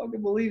 you won't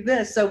fucking believe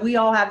this. So we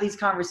all have these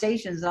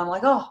conversations, and I'm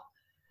like, oh,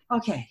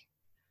 okay.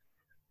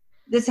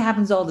 This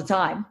happens all the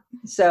time.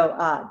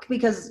 So,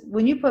 because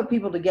when you put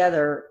people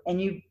together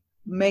and you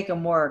make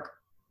them work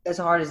as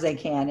hard as they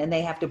can, and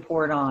they have to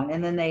pour it on,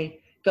 and then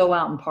they go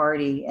out and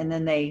party, and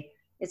then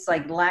it's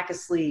like lack of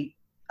sleep,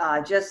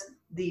 just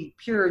the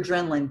pure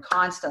adrenaline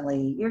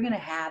constantly. You're going to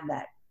have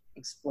that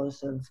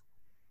explosive,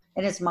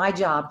 and it's my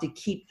job to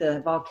keep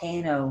the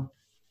volcano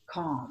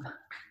calm.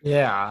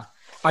 Yeah.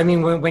 I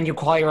mean, when you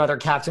call your other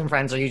captain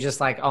friends, are you just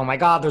like, oh my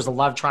God, there's a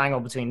love triangle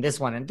between this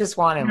one and this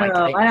one? And no,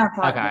 like, I don't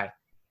talk. Okay.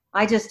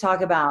 I just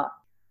talk about,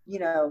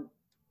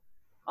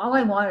 all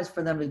I want is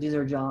for them to do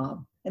their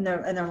job. And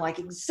they're like,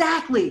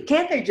 exactly.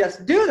 Can't they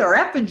just do their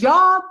effing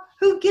job?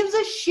 Who gives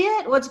a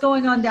shit what's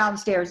going on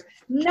downstairs?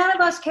 None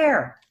of us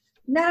care.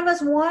 None of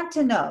us want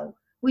to know.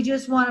 We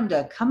just want them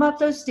to come up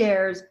those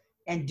stairs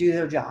and do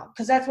their job,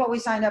 because that's what we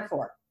signed up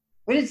for.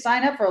 We didn't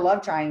sign up for a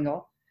love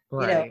triangle.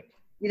 Right.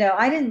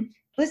 I didn't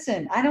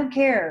listen. I don't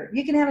care.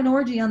 You can have an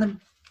orgy on the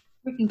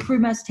freaking crew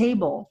mess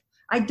table.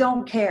 I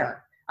don't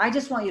care. I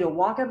just want you to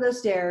walk up those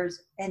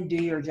stairs and do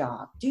your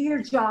job. Do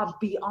your job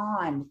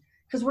beyond,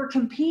 because we're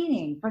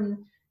competing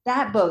from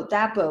that boat.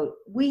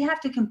 We have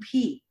to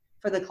compete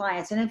for the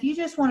clients. And if you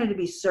just wanted to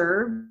be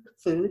served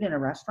food in a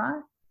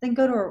restaurant, then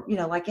go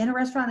to, like in a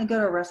restaurant, then go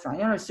to a restaurant.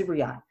 You're on a super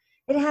yacht.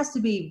 It has to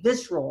be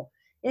visceral.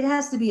 It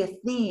has to be a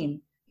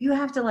theme. You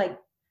have to like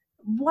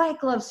white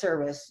glove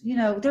service.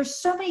 There's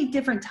so many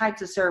different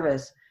types of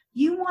service.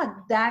 You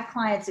want that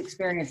client's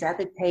experience at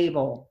the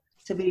table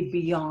to be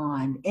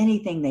beyond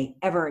anything they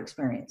ever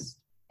experienced.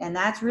 And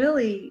that's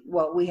really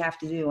what we have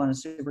to do on a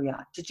super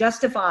yacht to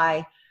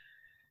justify,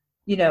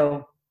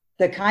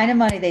 the kind of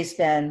money they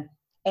spend.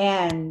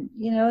 And,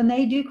 and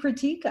they do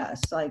critique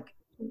us. Like,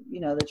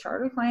 the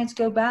charter clients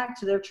go back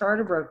to their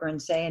charter broker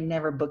and say, and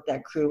never book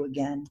that crew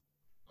again.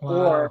 Wow.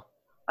 Or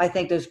I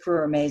think those crew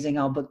are amazing.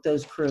 I'll book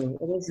those crew.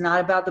 It is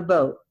not about the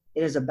boat.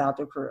 It is about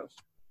the crew.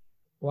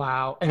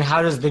 Wow. And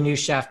how does the new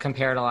chef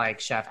compare to like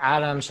Chef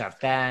Adam, Chef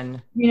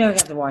Ben? You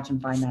have to watch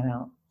and find that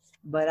out.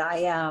 But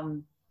I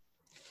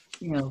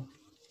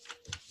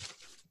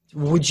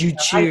would you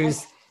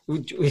choose,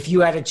 if you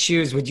had to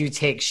choose, would you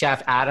take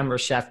Chef Adam or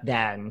Chef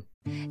Ben?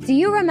 Do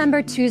you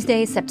remember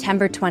Tuesday,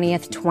 September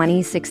 20th,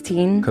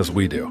 2016? Because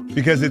we do.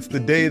 Because it's the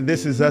day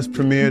This Is Us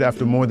premiered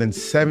after more than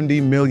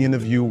 70 million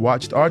of you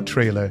watched our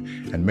trailer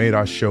and made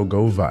our show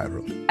go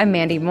viral. I'm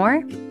Mandy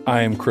Moore. I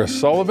am Chris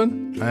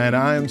Sullivan. And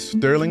I am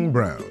Sterling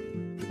Brown.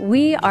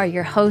 We are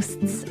your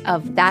hosts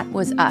of That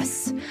Was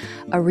Us,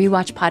 a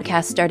rewatch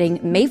podcast starting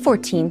May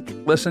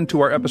 14th. Listen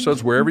to our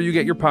episodes wherever you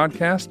get your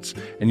podcasts,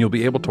 and you'll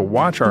be able to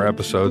watch our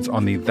episodes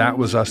on the That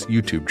Was Us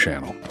YouTube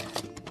channel.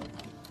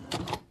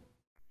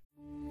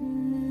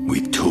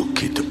 We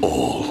took it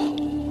all.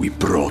 We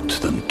brought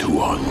them to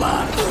our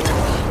land.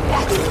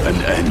 An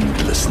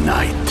endless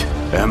night,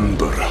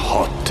 ember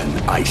hot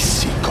and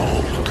icy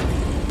cold.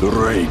 The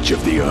rage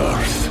of the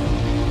earth.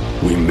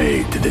 We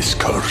made this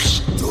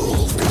curse.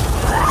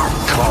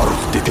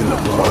 Carved it in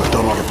the blood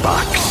on our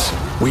backs.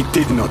 We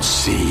did not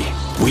see.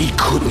 We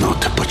could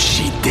not, but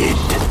she did.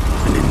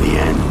 And in the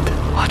end...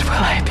 What will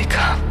I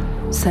become?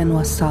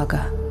 Senua's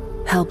Saga.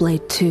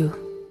 Hellblade 2.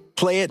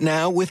 Play it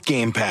now with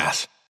Game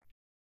Pass.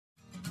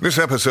 This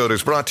episode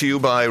is brought to you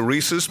by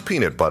Reese's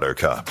Peanut Butter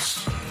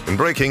Cups. In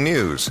breaking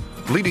news,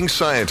 leading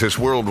scientists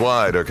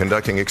worldwide are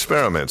conducting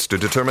experiments to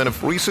determine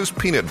if Reese's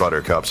Peanut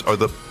Butter Cups are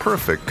the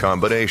perfect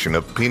combination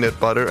of peanut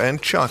butter and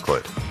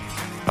chocolate.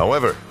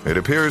 However, it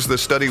appears the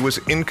study was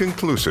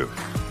inconclusive,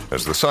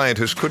 as the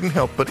scientists couldn't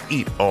help but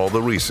eat all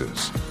the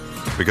Reese's.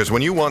 Because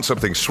when you want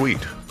something sweet,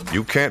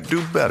 you can't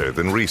do better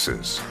than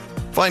Reese's.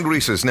 Find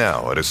Reese's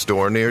now at a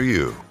store near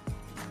you.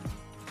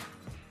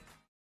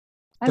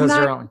 I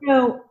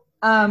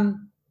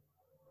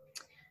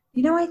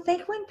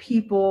think when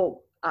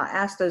people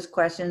ask those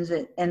questions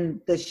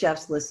and the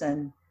chefs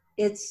listen,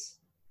 it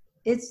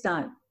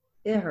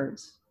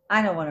hurts.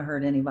 I don't want to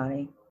hurt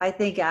anybody. I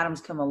think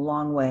Adam's come a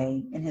long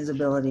way in his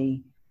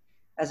ability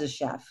as a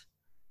chef.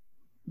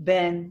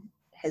 Ben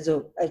has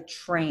a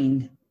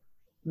trained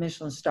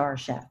Michelin star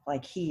chef.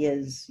 Like he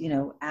is,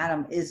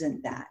 Adam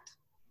isn't that.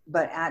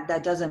 But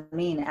that doesn't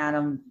mean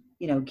Adam,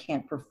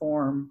 can't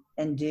perform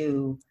and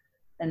do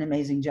an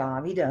amazing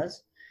job. He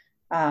does.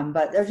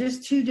 But they're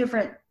just two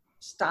different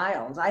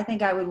styles. I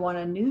think I would want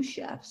a new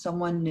chef,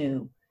 someone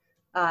new,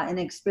 and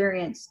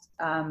experienced,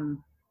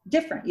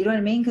 different. You know what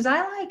I mean? Because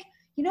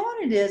you know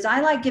what it is? I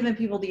like giving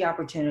people the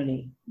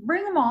opportunity.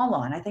 Bring them all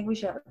on. I think we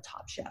should have a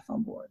top chef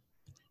on board.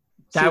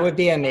 That would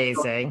be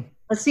amazing.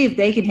 Let's see if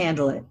they can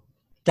handle it.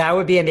 That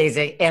would be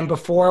amazing. And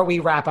before we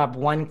wrap up,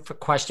 one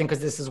question, because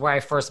this is where I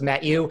first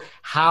met you.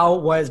 How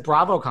was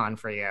BravoCon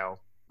for you?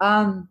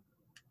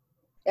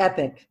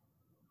 Epic.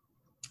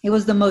 It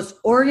was the most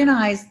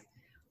organized.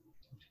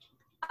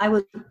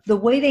 The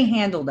way they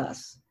handled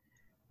us.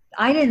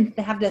 I didn't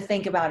have to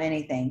think about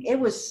anything. It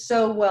was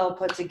so well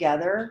put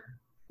together.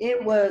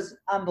 It was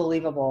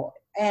unbelievable.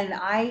 And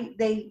I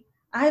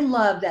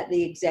love that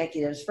the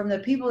executives, from the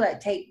people that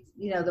take,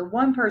 the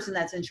one person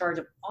that's in charge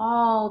of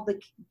all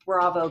the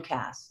Bravo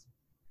cast.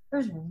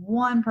 There's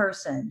one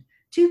person,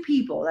 two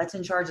people that's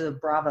in charge of the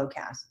Bravo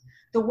cast.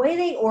 The way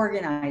they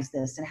organized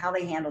this and how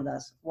they handled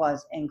us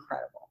was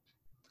incredible.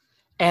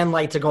 And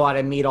like to go out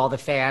and meet all the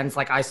fans.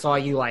 Like I saw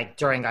you like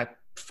during a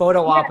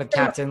photo op with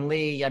Captain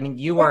Lee. I mean,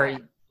 you were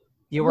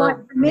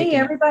for me,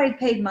 everybody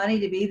paid money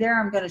to be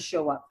there. I'm going to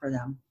show up for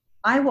them.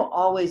 I will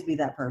always be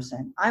that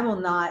person. I will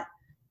not,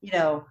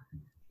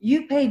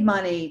 you paid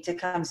money to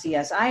come see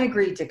us. I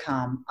agreed to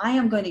come. I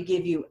am going to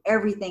give you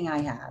everything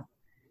I have.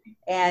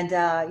 And,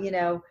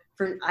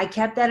 I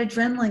kept that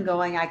adrenaline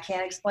going. I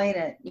can't explain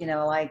it.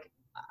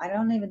 I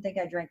don't even think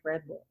I drank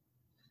Red Bull.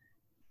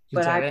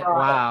 But I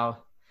brought it.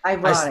 I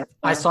brought it.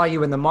 I saw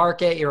you in the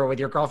market. You were with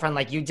your girlfriend.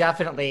 Like you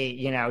definitely,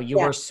 you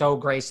were so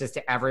gracious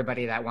to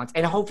everybody that once.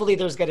 And hopefully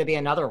there's going to be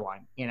another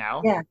one,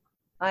 Yeah.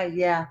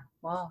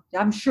 Well,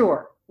 I'm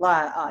sure.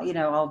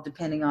 All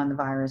depending on the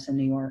virus in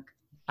New York.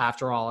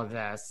 After all of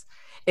this.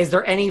 Is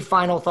there any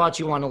final thoughts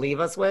you want to leave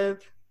us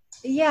with?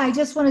 Yeah, I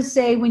just want to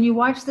say when you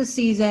watch the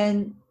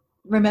season,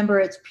 remember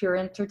it's pure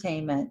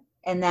entertainment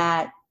and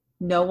that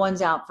no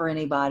one's out for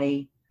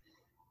anybody.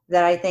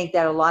 That I think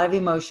that a lot of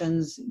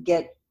emotions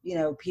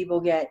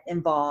people get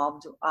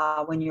involved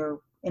when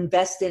you're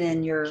invested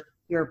in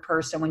your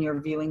person, when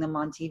you're viewing them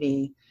on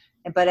TV.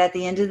 But at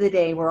the end of the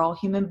day, we're all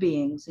human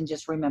beings, and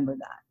just remember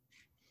that.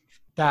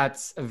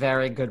 That's a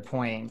very good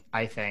point,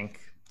 I think,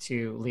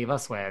 to leave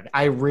us with.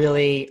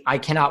 I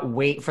cannot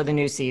wait for the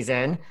new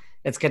season.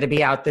 It's going to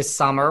be out this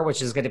summer,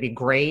 which is going to be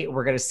great.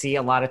 We're going to see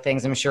a lot of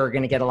things. I'm sure we're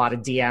going to get a lot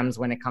of DMs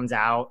when it comes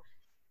out.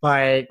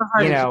 But,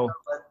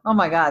 oh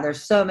my God,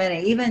 there's so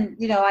many. Even,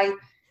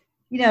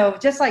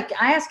 just like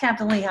I asked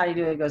Captain Lee how to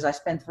do it. He goes, I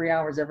spend 3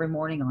 hours every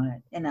morning on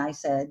it. And I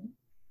said,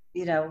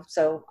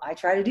 so I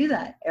try to do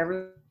that every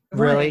morning.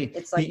 Really?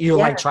 It's like,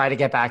 you try to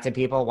get back to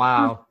people?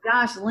 Wow. Oh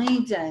gosh,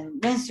 LinkedIn,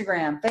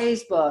 Instagram,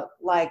 Facebook,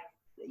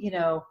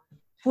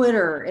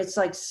 Twitter. It's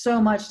like so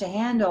much to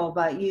handle,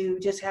 but you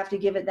just have to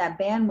give it that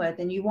bandwidth,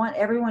 and you want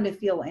everyone to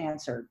feel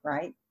answered,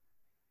 right?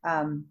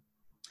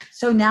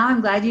 So now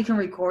I'm glad you can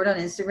record on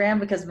Instagram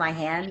because my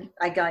hand,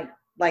 I got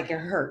like it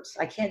hurts.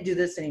 I can't do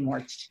this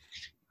anymore.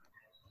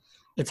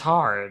 It's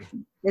hard.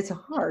 It's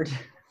hard.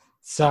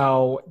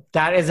 So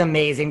that is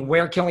amazing.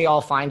 Where can we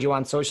all find you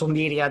on social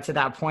media to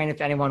that point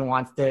if anyone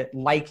wants to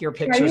like your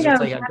pictures or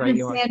tell you how great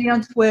you are? Sandy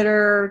on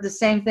Twitter, the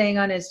same thing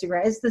on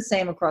Instagram. It's the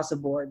same across the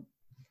board.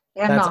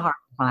 I'm not hard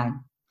to find.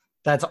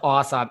 That's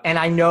awesome. And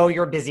I know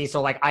you're busy,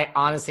 so I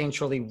honestly and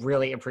truly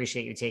really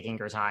appreciate you taking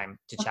your time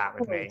to chat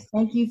with me.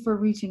 Thank you for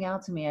reaching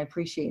out to me. I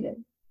appreciate it.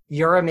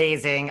 You're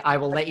amazing. I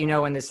will let you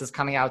know when this is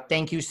coming out.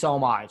 Thank you so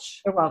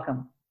much. You're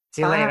welcome.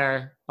 See you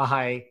later.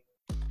 Bye.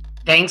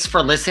 Thanks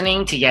for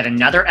listening to yet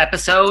another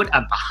episode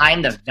of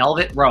Behind the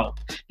Velvet Rope.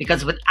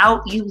 Because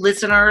without you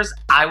listeners,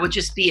 I would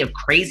just be a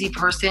crazy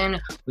person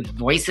with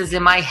voices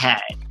in my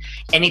head.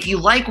 And if you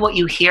like what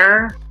you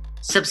hear,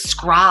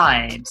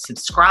 subscribe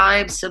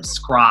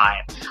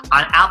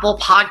on Apple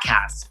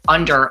Podcasts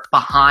under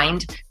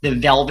Behind the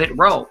Velvet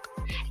Rope.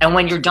 And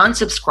when you're done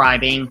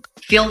subscribing,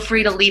 feel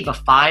free to leave a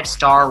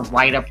 5-star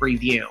write-up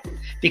review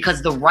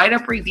because the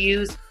write-up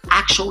reviews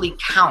actually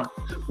count.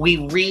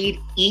 We read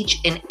each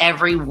and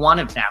every one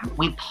of them.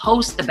 We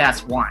post the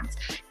best ones,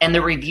 and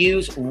the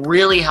reviews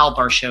really help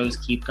our shows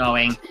keep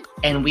going.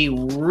 And we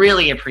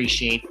really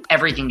appreciate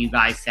everything you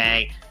guys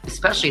say,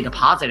 especially the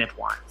positive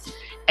ones.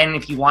 And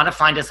if you want to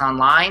find us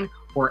online,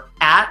 we're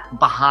at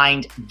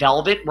Behind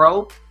Velvet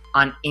Rope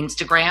on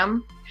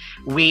Instagram.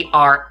 We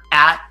are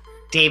at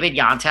David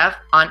Yontef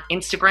on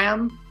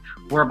Instagram.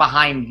 We're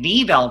Behind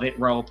the Velvet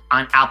Rope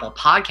on Apple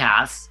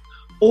Podcasts.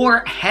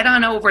 Or head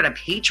on over to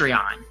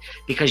Patreon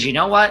because you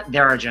know what?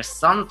 There are just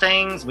some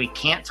things we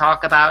can't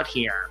talk about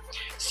here.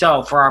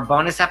 So for our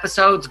bonus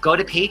episodes, go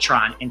to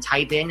Patreon and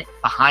type in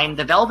Behind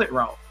the Velvet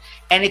Rope.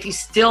 And if you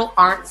still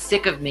aren't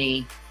sick of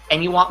me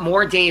and you want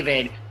more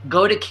David,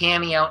 go to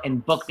Cameo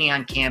and book me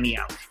on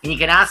Cameo. And you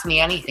can ask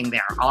me anything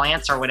there. I'll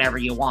answer whatever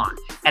you want.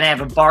 And I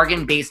have a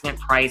bargain basement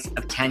price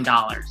of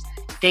 $10.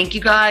 Thank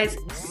you guys.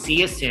 See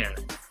you soon.